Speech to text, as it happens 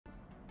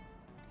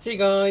Hey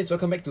guys,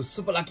 welcome back to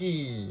Super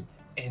Lucky,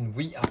 and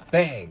we are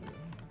back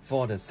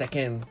for the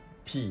second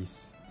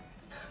piece.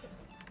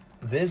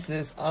 This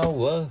is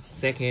our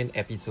second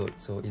episode.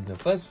 So in the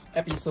first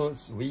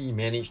episodes, we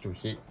managed to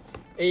hit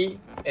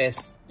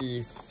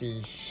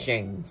ASEC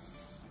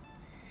Shanks.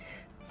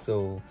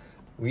 So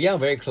we are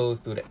very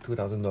close to that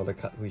 $2,000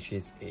 card, which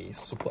is a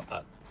super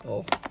art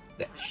of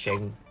that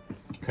Shank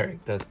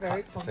character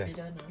very card.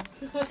 confident.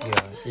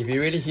 Yeah, if you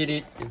really hit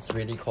it, it's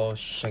really called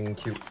Shank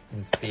Cube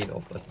instead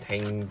of a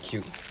Tank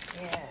Cube.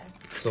 Yeah.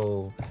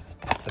 So,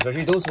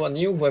 especially those who are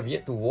new, who have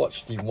yet to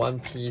watch the One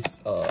Piece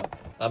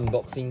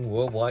unboxing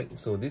worldwide.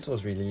 So this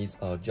was released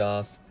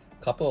just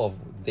a couple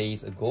of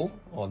days ago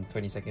on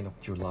 22nd of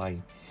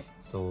July.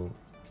 So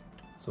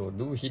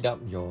do hit up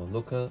your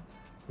local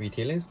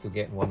retailers to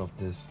get one of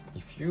this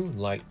if you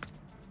like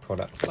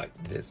products like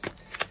this.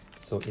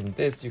 So in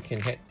this, you can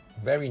have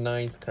very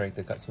nice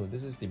character cards. So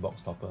this is the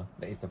box topper.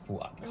 That is the full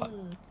art card.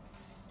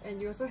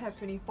 And you also have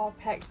 24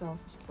 packs of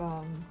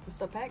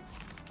booster packs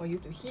for you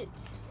to hit.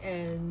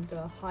 And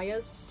the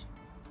highest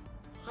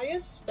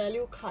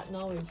value card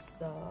now is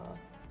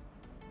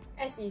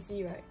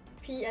SEC, right?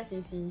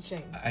 PSEC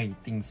Shank. I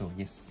think so,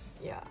 yes.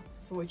 Yeah.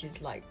 So which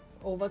is like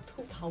over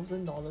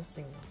 $2,000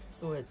 Sing.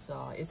 So it's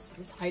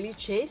highly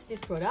chased,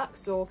 this product.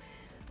 So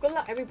good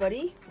luck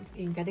everybody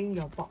in getting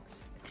your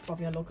box from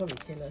your local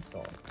retailer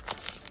store.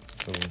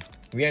 So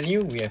we are new,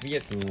 we have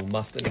yet to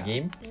master the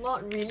game.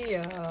 Not really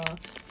a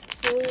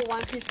full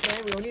One Piece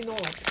fan, we only know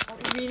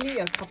really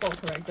a couple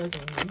of characters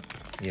only.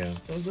 Yeah.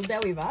 So do bear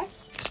with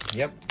us.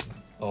 Yep.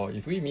 Or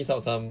if we miss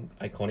out some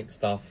iconic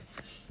stuff,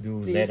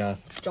 do Please let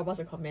us. drop us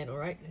a comment,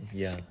 alright?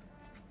 Yeah.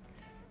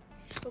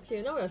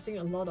 Okay, now we are seeing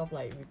a lot of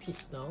like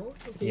repeats now.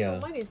 Okay, Yeah.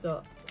 so mine is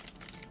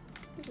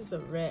this is a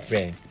rare.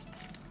 Rare.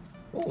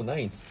 Oh,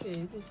 nice. Okay,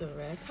 this is a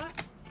rare card.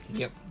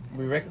 Yep.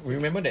 We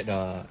remember that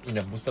in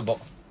the booster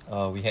box,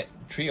 we had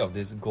 3 of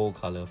this gold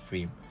color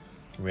frame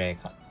rare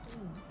card.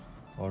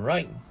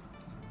 Alright.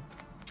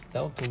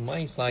 Down to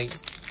my side.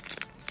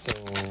 So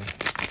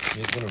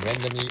we're just gonna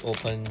randomly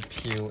open,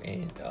 peel,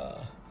 and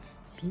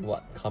see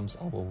what comes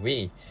our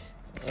way.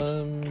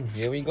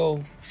 Here we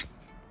go.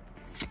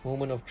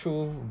 Moment of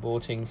truth. Bo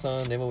Cheng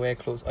San, never wear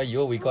clothes.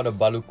 Ayo, we got a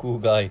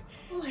Baluku guy.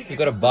 Oh my We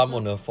got a bump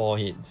on the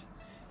forehead.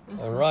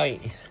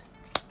 Alright.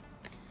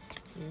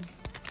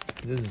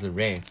 This is a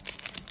rare.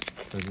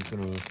 So I'm just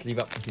gonna sleeve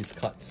up his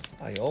cards.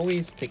 I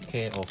always take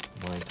care of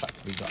my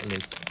cards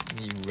regardless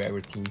the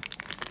rarity.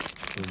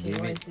 So Okay, give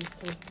why it is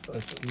this so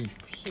a sleeve.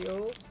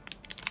 peel?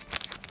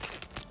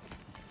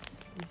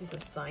 This is a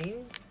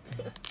sign.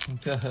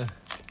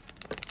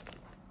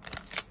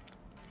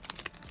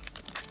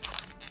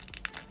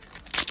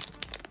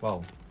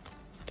 Wow.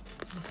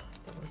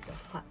 That was a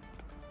hard.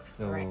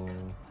 So Correct.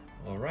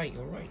 alright.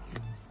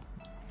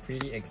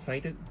 Pretty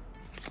excited.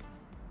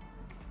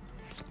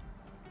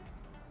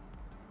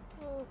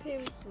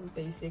 Okay,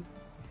 basic.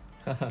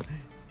 I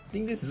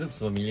think this looks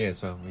familiar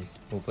as well. We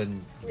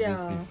opened this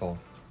Yeah. before.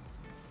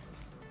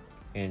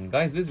 And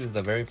guys, this is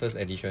the very first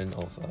edition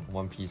of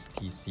One Piece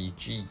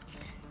TCG.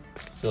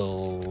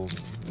 So,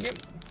 yep.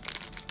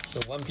 So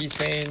One Piece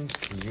fans,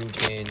 you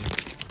can,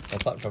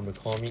 apart from the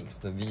comics,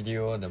 the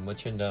video, the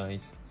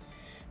merchandise,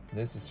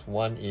 this is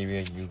one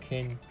area you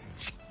can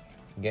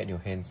get your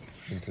hands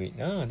into it.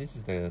 Ah, this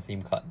is the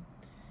same card,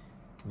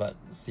 but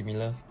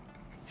similar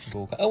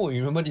gold card. Oh,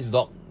 you remember this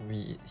dog?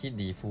 We hit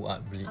the full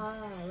art bleed. Ah,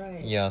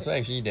 right. Yeah, so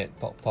actually that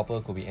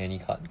topper could be any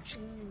card.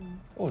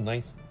 Oh,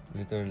 nice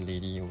little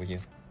lady over here.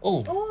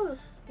 Oh, Oh,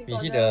 we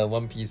hit a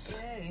One Piece.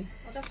 Yay.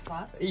 Oh, that's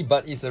fast.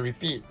 But it's a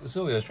repeat.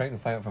 So we were trying to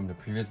find out from the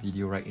previous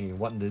video, right,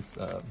 what this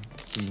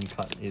scene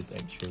card is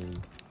actually.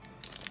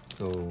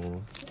 So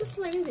Is it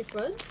slightly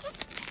different?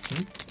 Is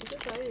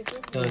it slightly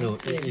different? no,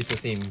 Same. it's the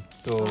same.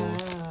 So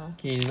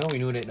okay, now we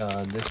know that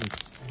this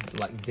is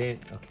like that.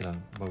 Okay lah,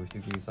 but we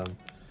still give some,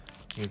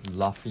 give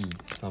Luffy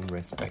some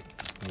respect.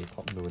 The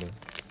top loader.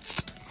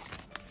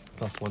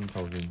 Plus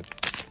 1,000.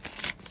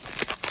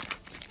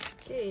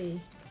 Okay.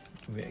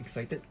 We're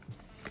excited.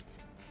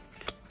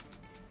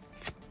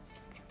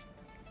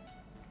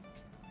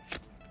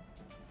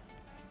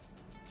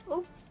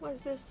 Oh, what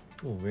is this?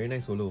 Oh, very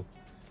nice solo.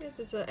 This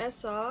is a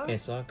SR.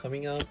 SR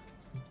coming out.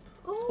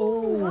 Oh,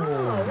 wow.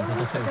 Wow,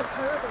 looks like nice. the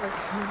Pirates of the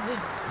Caribbean.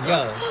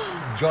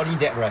 Yeah, Johnny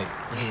Depp, right?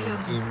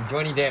 In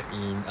Johnny Depp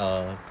in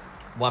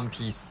One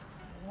Piece.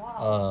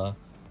 Wow.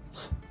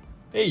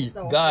 Hey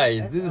So,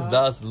 guys, SR. this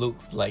does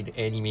looks like the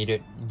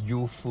animated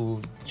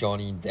youthful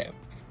Johnny Depp.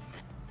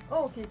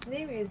 Oh, his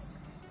name is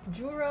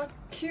Jura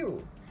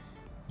Q.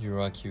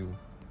 Q.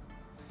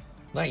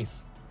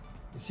 Nice.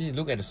 You see,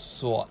 look at the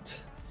sword.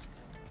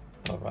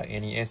 Alright,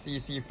 any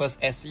SEC first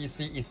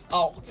SEC is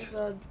out. It's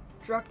a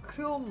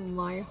Dracul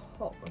My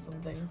Hawk or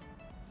something.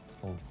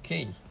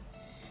 Okay.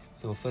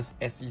 So first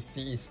SEC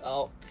is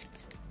out.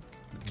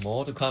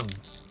 More to come.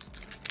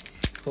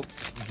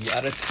 Hopes the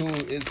other two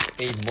is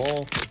a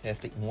more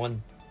fantastic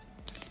one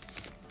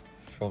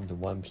from the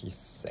One Piece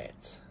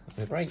set.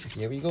 Alright,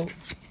 here we go.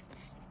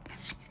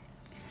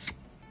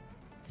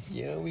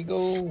 Here we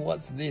go.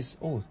 What's this?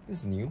 Oh, this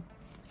is new.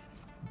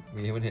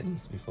 We haven't had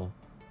this before.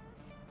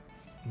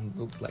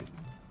 Looks like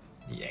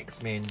the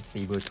X-Men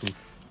Sabretooth.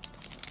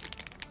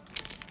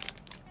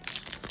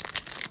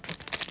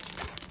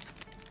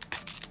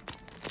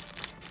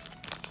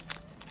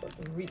 Got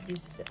to read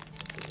this set.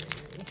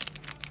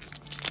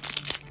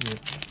 Yep.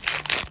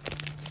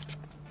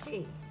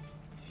 Okay,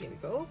 here we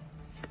go.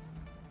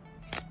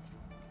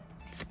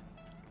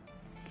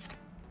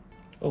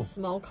 Oh,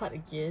 Small card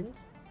again.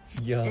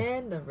 yeah.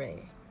 And the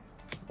rare.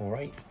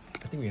 Alright.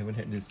 I think we haven't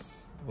had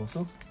this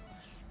also.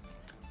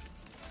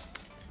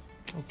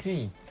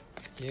 Okay.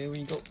 Here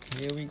we go.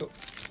 Here we go.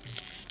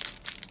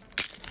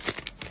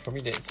 For me,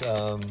 that's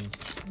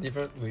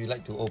different. We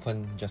like to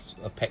open just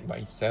a pack by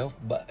itself,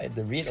 but at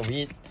the rate of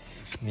it,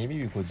 maybe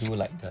we could do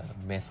like the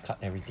mass cut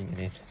everything and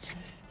then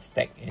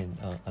stack and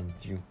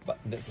unview. But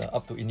that's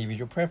up to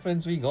individual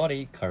preference. We got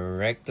a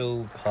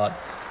character card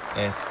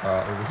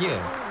SR over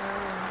here.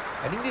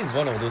 I think this is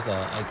one of those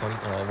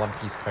iconic One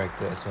Piece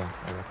character as well.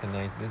 I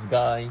recognize this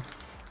guy,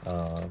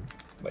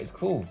 but it's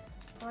cool.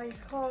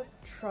 It's called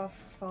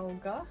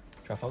Trafalgar.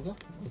 Trafalgar?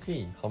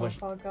 Okay, how much?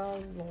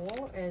 Trafalgar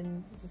Law,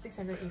 and this is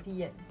 680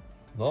 yen.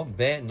 Not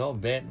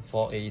bad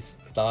for a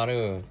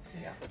starter.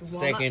 Yeah.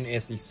 Second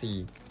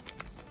SEC.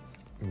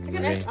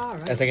 Second SR,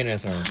 right? Second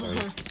SR, sorry.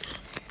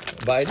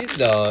 But at least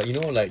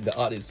like the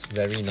art is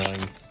very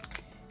nice.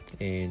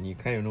 And you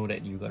kind of know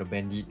that you got a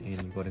bandit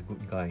and you got a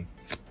good guy.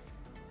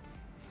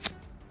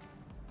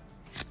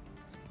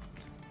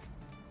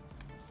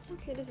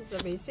 Okay, this is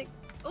the basic.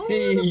 Oh,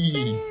 Hey!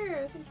 the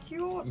bear! So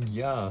cute!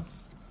 Yeah,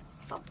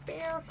 The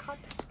bear cut.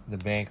 the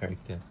bear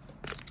character.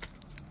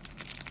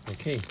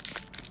 Okay.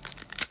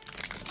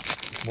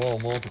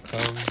 More to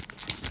come.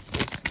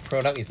 This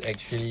product is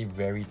actually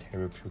very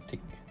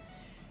therapeutic.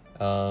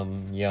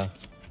 Yeah.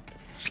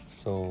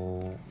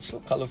 So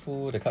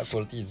colorful, the card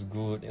quality is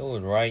good.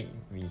 Alright,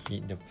 we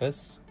hit the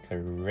first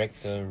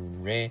character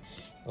rare.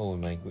 Oh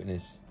my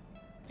goodness.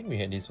 I think we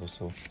had this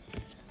also.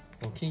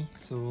 Okay,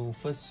 so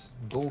first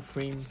gold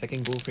frame,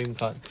 second gold frame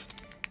card,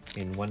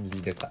 and one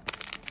leader card.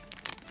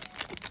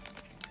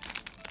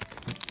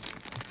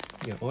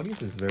 Yeah, all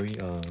this is very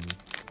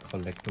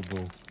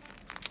collectible.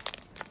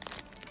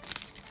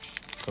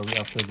 Probably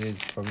after this,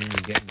 probably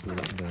we get into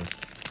like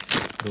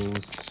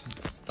those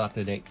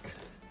starter deck.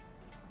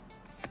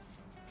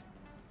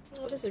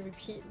 Oh, there's a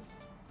repeat.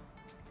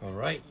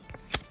 Alright.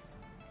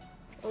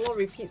 A lot of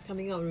repeats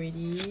coming out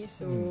already,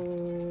 so...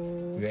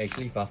 We're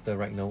actually faster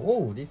right now.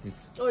 Oh, this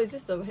is Oh, is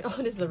this the... Oh,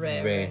 this is the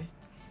rare. rare.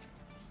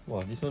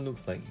 Wow, this one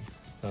looks like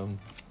some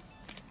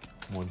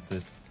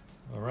monsters.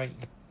 Alright.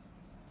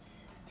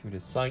 To the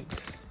side.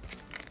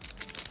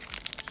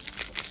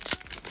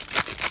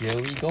 Here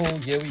we go,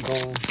 here we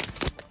go.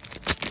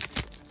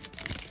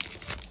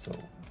 So,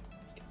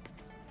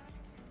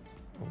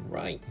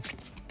 alright.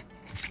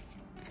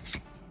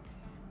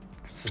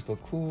 Super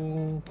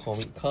cool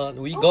comic card.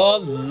 We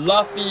got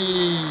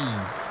Luffy!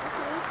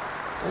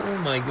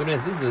 Oh my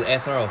goodness, this is the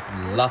SR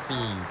of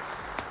Luffy.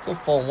 So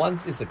for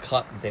once, it's a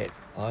card that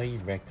I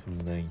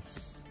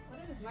recognize. Oh,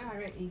 this is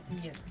 980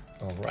 yen.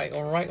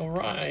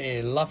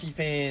 Alright. Luffy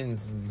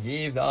fans,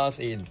 give us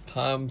a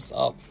thumbs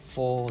up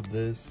for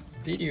this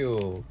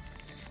video.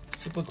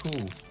 Super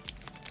cool.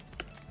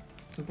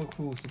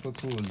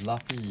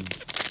 Luffy.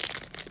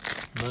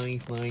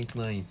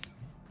 Nice.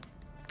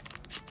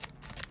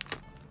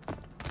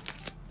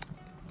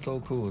 So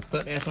cool.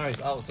 Third SR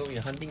is out, so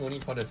we're hunting only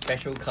for the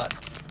special card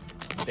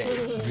that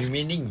is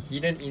remaining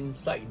hidden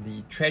inside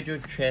the treasure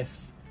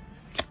chest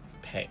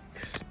pack.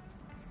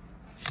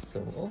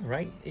 So,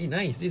 alright. Hey,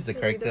 nice. This is a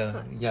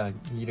character. Yeah,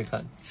 leader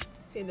card.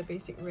 Okay, the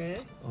basic rare.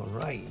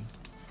 Alright.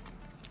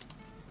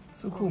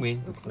 So cool,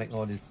 man, to collect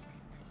all this.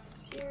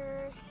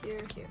 Here.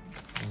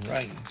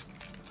 Alright.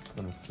 Just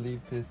gonna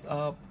sleeve this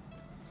up.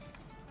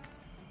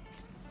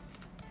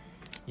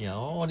 Yeah,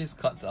 all these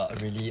cards are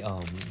really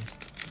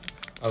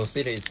I would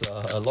say that it's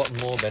a lot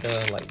more better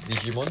like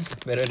Digimon,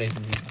 better than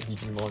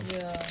Digimon.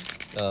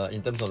 Yeah.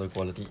 In terms of the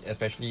quality,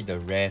 especially the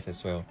rares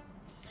as well.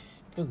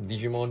 Because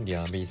Digimon,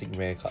 their basic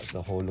rare cards,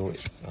 the holo,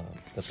 it's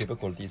the paper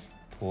quality is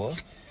poor.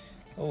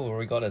 Oh,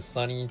 we got a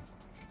sunny,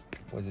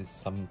 what is it,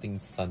 something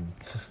sun.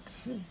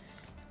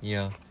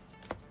 Yeah.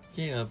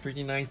 Okay, a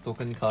pretty nice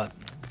token card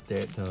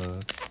that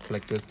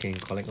collectors can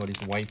collect all these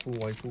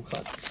waifu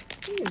cards.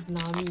 I think it's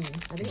Nami.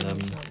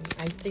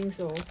 I think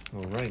so.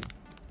 Alright.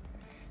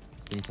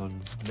 It's based on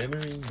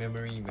memories.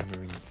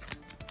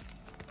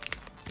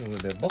 So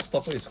the box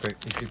topper is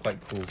actually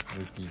quite cool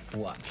with the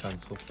full art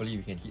chance. Hopefully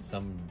we can hit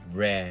some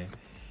rare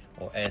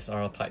or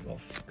SR type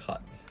of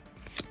cards.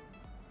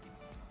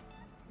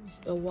 It's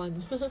the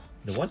one.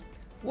 The one?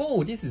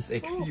 Whoa, this is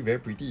actually very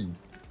pretty.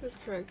 This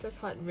character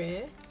card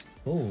rare.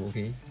 Oh,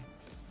 okay.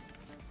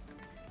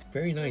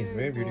 Very nice,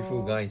 very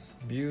beautiful, guys.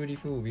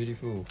 Beautiful.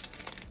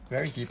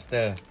 Very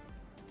hipster,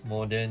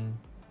 modern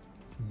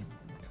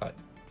card.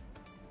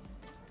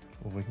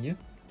 Over here.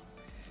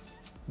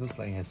 Looks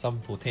like it has some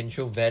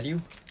potential value.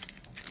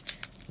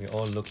 We're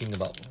all looking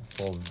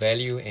for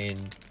value and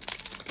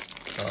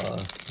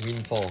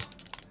windfall.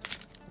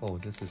 Oh,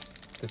 this is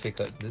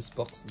difficult. This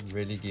box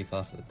really gave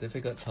us a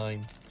difficult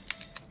time.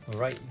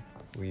 Alright,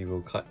 we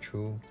will cut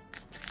through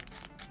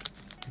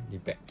the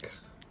back.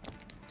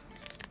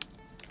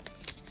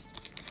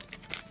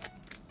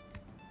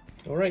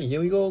 Alright,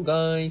 here we go,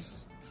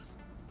 guys.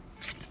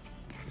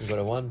 We got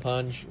a one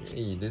punch.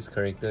 Hey, this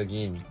character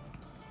again.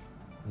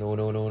 No,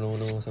 no, no, no,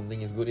 no.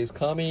 Something is good is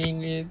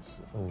coming.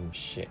 It's... oh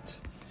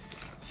shit.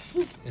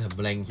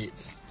 Blank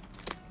hits.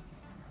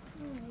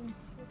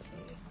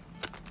 Okay.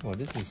 Wow,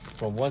 this is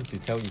from once you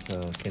tell it's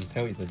a can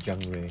tell it's a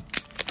junk rare.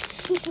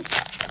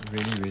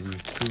 Really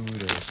through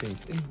the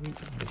face. Hey, wait,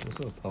 there's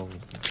also a power.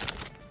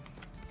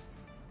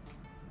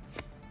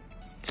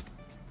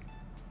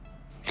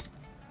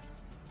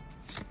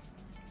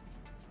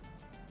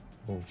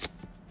 Oh.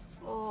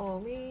 Oh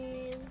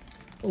man.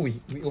 Oh,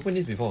 we opened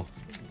this before.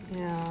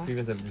 Yeah.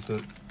 Previous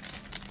episode.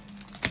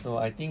 So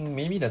I think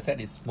maybe the set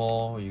is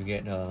small, you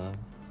get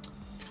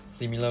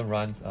similar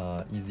runs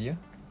easier.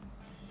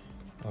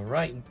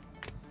 Alright.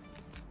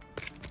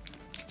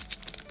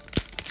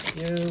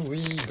 Here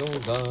we go,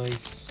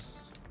 guys.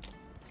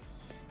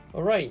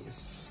 Alright,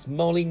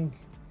 smiling,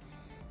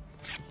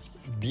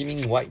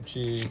 beaming white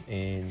teeth,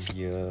 and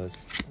here's...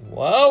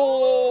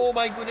 wow,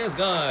 my goodness,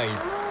 guys!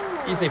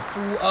 It's a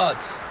full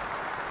art.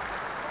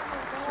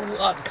 Full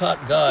art card,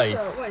 guys.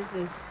 What is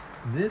this?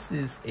 This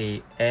is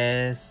a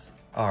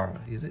SR,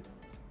 is it?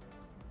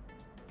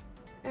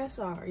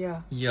 SR,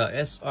 yeah. Yeah,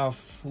 SR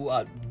full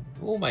art.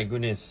 Oh my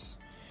goodness.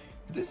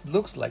 This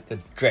looks like a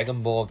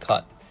Dragon Ball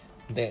card.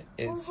 That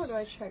it's... how do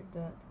I check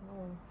that?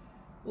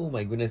 Oh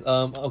my goodness.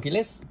 Okay,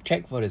 let's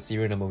check for the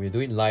serial number. We're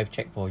doing live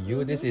check for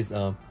you. This is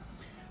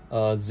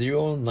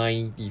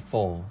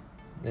 094.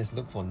 Let's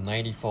look for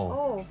 94.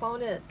 Oh,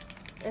 found it.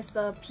 It's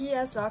the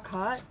PSR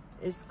card.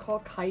 It's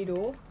called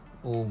KAIDO.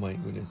 Oh my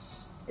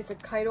goodness. It's a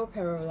KAIDO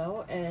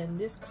parallel, and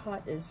this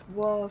card is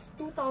worth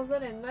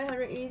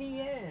 2,980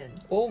 yen.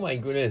 Oh my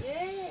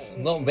goodness.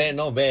 Yay. Not bad,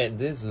 not bad.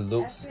 This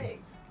looks Epic.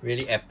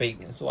 really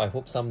epic. So I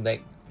hope some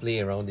deck play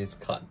around this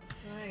card.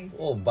 Nice.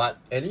 Oh, but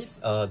at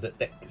least that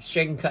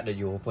Shen card that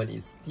you open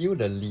is still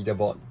the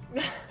leaderboard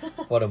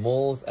for the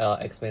most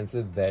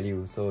expensive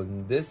value. So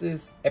this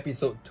is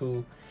episode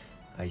 2.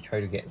 I try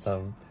to get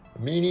some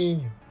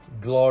mini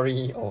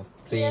glory of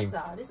fame.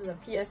 PSR. This is a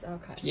PSR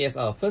card.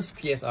 PSR, first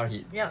PSR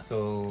hit. Yeah.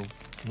 So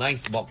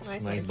nice box,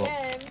 nice box.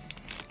 Again.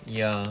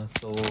 Yeah.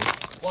 So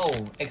wow,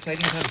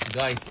 exciting times,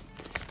 guys.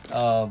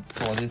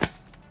 For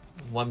this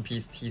One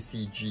Piece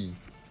TCG.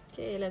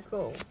 Okay, let's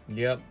go.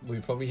 Yep, we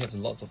probably have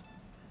lots of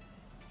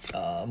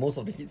most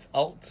of the hits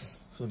out,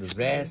 so the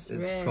rest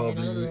is rare,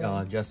 probably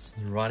rare. just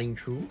running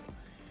through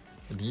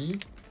the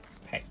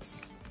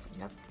packs.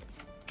 Yep.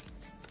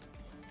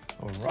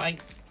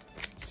 Alright,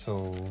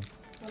 so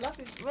We're left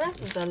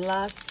with the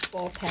last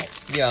 4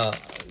 packs. yeah,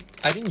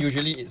 I think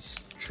usually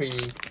it's three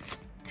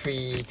We'll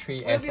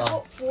be SR.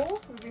 hopeful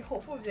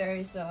if there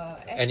is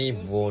Any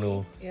SCC.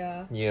 Bono.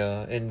 Yeah.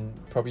 Yeah, and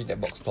probably that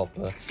box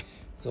topper.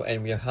 So,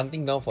 and we are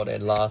hunting down for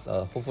that last,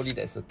 hopefully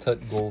that's the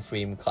third gold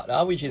frame card,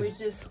 which is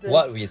this.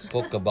 what we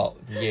spoke about.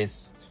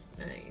 Yes.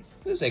 Nice.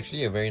 This is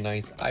actually a very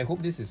nice, I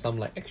hope this is some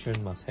like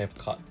action must have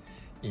card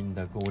in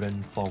the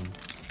golden form.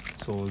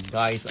 So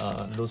guys,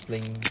 those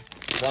playing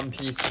One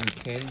Piece, you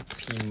can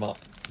pimp up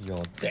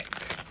your deck.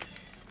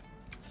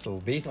 So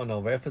based on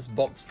our very first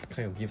box,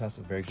 kind of give us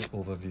a very good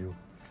overview.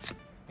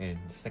 And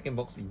the second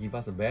box, it give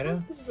us a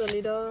better. This is a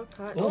little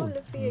card. Oh,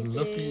 Luffy again.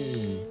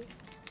 Luffy.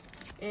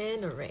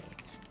 And a ray.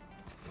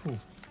 Cool.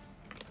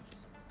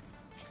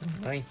 So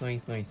nice.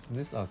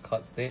 These are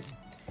cards that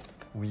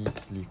we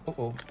sleeve.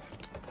 Oh.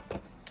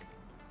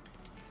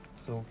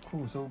 So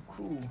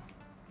cool.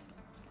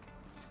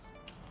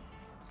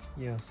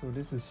 Yeah, so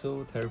this is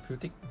so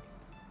therapeutic.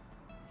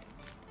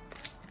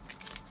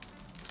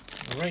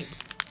 Alright,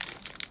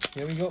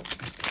 here we go.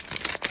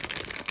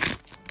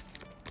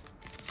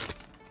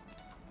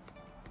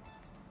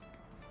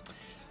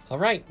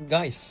 Alright,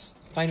 guys,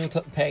 final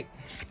third pack.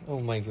 Oh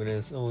my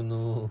goodness, oh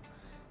no.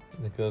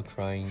 The girl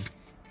crying.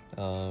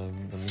 The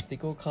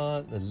mystical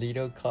card, the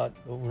leader card.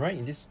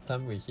 Alright, this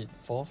time we hit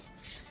 4th.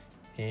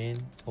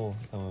 And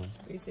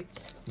Basic.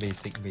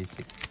 basic.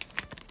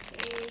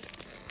 Okay.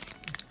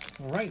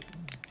 Alright.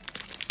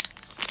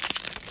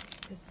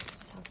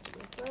 It's tough to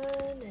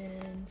open,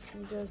 and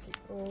scissors it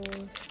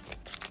goes.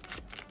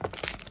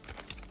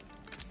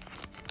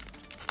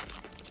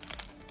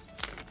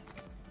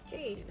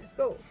 Okay, let's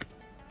go.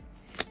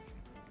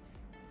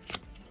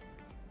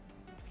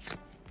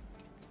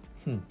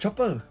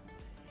 Chopper.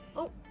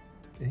 Oh.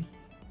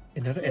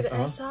 Another Look at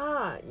SR.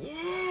 SR.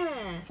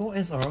 Yeah. 4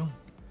 SR.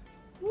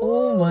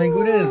 Oh my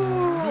goodness.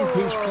 This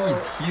HP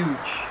is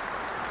huge.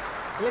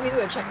 Let me do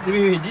a check.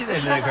 Wait, this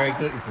and the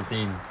character is the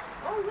same.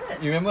 Oh, is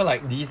it? You remember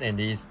like these and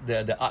these,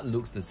 the art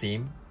looks the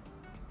same?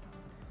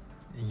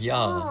 Yeah.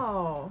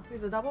 Oh,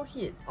 it's a double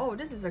hit. Oh,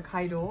 this is a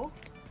Kaido.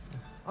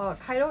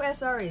 Kaido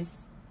SR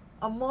is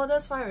a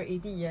modest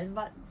 580 yen,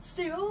 but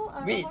still,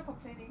 I'm Wait. not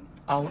complaining.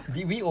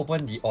 Did we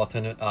open the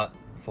alternate art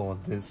for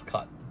this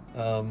card?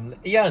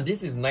 Yeah,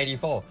 this is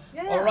 94.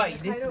 Yeah, Alright,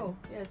 the this KAIDO,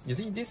 yes. you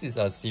see, this is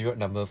a serial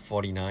number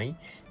 49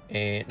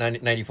 and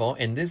 94,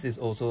 and this is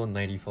also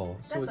 94.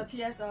 So That's the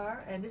PSR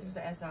and this is the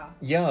SR.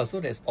 yeah,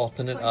 so there's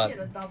alternate Oh, art. hit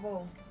a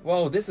double.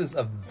 Wow, this is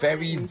a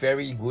very Nice.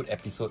 very good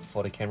episode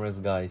for the cameras,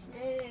 guys.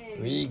 Yay!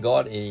 We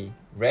got a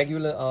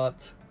regular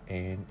art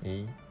and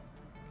a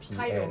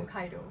KAIDO.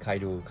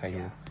 KAIDO.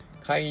 Yeah.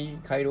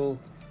 KAIDO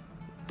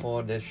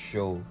for the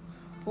show.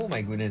 Oh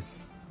my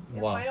goodness.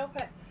 Your Wow. final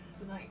pack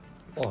tonight.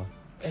 Oh,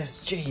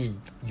 SJ,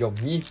 your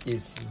myth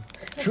is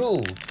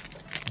true.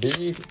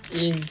 Believe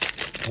in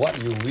what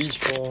you wish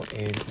for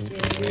and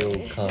it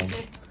will come.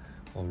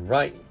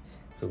 Alright.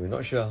 So we're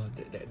not sure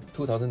that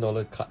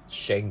 $2,000 card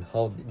Sheng,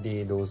 how did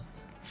they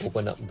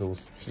open up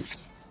those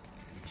hits.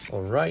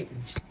 Alright.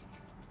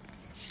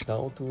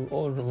 Down to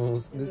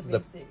almost this is the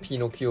basic.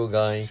 Pinocchio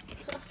guy.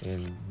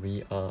 And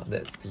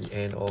that's the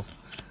end of,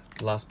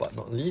 last but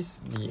not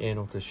least, the end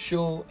of the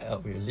show.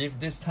 We'll leave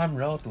this time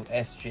round to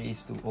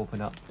SJs to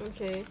open up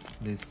Okay.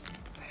 this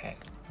pack,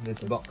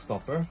 this box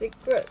topper.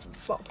 Secret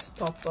box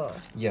topper.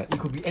 Yeah, it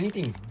could be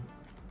anything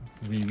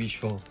we wish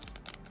for.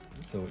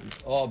 So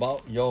it's all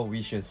about your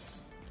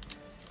wishes.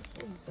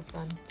 Oh, this is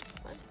fun.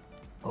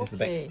 This is the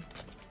back. Okay.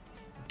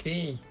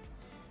 Okay.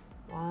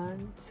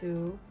 1,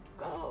 2,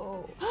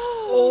 go.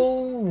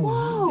 Oh,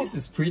 Wow. this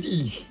is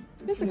pretty.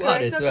 This is a What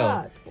character as well.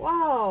 card.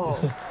 Wow.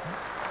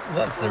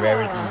 What's the Wow.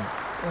 rarity?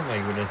 Oh my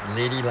goodness,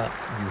 Lady Luck,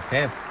 you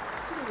have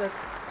This is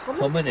a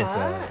common as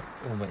card. well.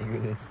 Oh my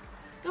goodness.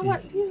 You know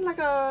what? He's like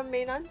a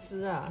美男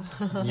子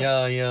ah.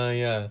 Yeah.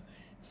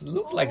 It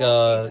looks like Oh,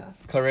 a yeah.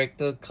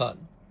 character card.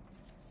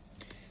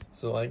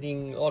 So I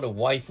think all the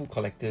waifu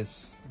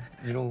collectors,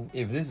 you know,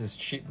 if this is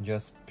cheap,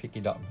 just pick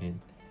it up, man.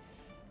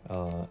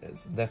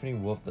 It's definitely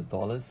worth the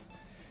dollars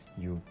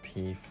you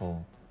pay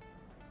for.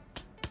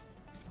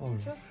 Oh.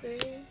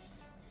 Interesting.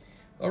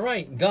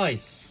 Alright,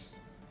 guys.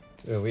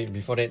 Wait,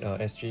 before that,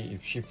 SJ,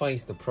 if she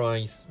finds the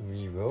price,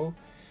 we will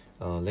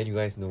let you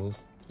guys know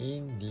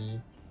in the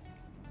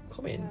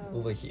comment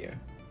over here.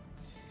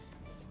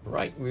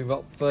 Right,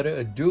 without further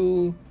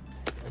ado,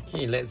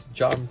 okay, let's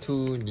jump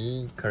to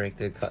the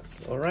character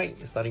cards. Alright,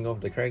 starting off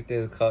the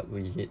character card,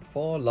 we hit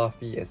 4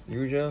 Luffy as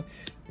usual.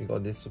 We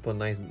got this super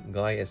nice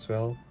guy as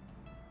well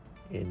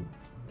in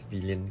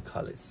villain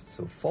colors.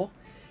 So 4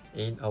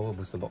 in our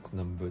booster box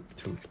number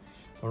 2.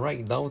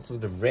 Alright, down to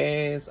the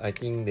rares. I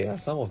think there are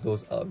some of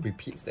those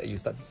repeats that you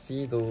start to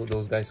see,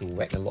 those guys who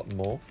whack a lot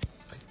more.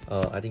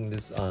 I think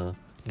this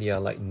they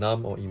are like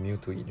numb or immune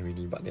to it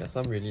already, but there are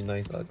some really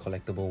nice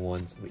collectible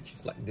ones, which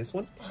is like this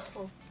one.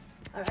 Oh,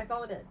 I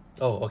found it.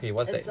 Oh, okay,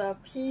 what's It's that?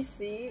 a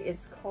PC.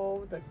 It's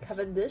called the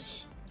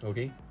Cavendish,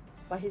 Okay,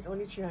 but he's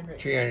only 300.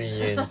 300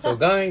 yen. So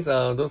guys,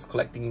 those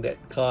collecting that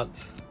card,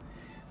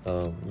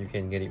 you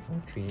can get it for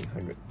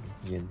 300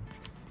 yen.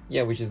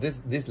 Yeah, which is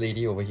this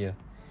lady over here.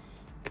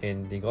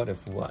 And they got a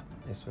full art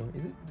as well,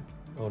 is it?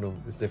 Oh no,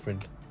 it's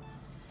different.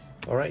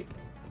 Alright,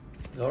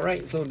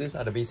 so these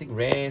are the basic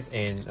rares,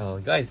 and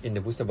guys, in the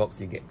booster box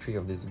you get 3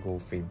 of this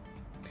gold frame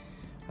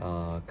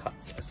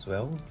cards as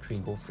well, 3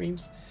 gold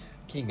frames.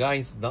 Okay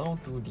guys, down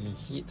to the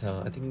hit.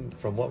 I think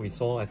from what we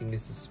saw, I think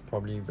this is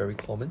probably very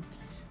common,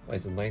 but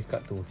it's a nice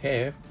card to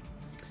have.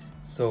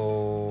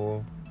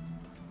 So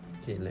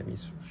okay, let me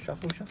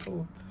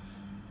shuffle.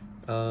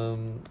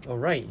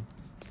 Alright,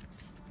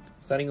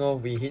 starting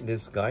off, we hit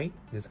this guy,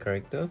 this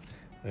character,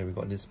 and we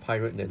got this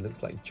pirate that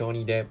looks like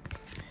Johnny Depp.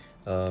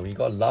 We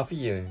got Luffy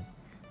here.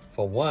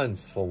 For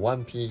once, for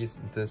One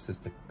Piece, this is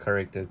the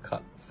character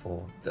card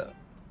for the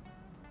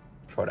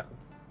product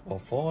or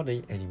for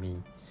the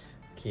anime.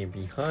 Okay,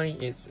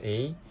 behind it's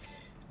a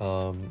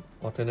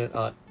alternate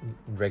art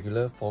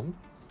regular form,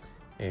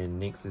 and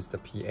next is the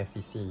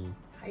PSCC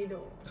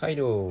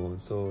KAIDO.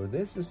 So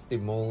this is the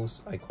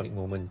most iconic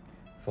moment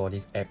for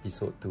this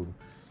episode too.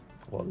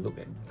 Well, look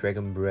at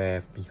Dragon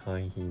Breath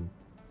behind him.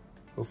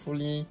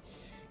 Hopefully,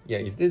 yeah,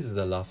 if this is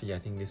a Luffy, I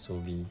think this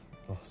will be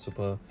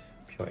super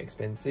pure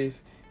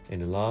expensive.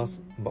 And the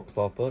last box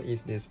topper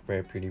is this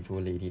very beautiful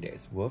lady that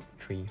is worth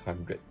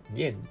 300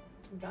 yen.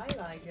 Guy,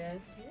 I guess.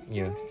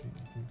 Yeah.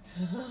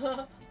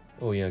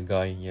 Oh yeah,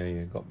 guy.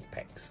 Yeah, got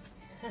packs.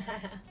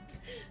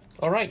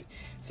 Alright,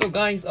 so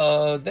guys,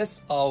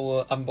 that's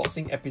our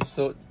unboxing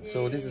episode.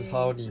 So this is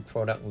how the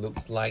product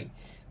looks like.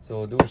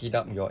 So do hit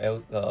up your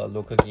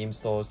local game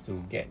stores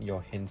to get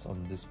your hands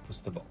on this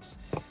booster box.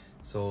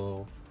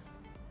 So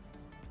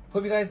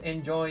hope you guys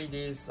enjoy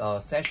these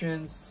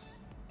sessions,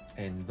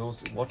 and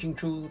those watching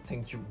through,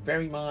 thank you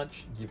very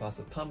much. Give us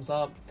a thumbs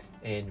up,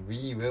 and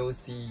we will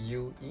see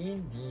you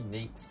in the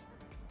next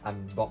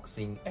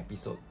unboxing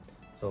episode.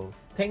 So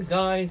thanks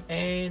guys,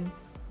 and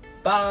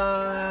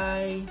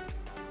bye.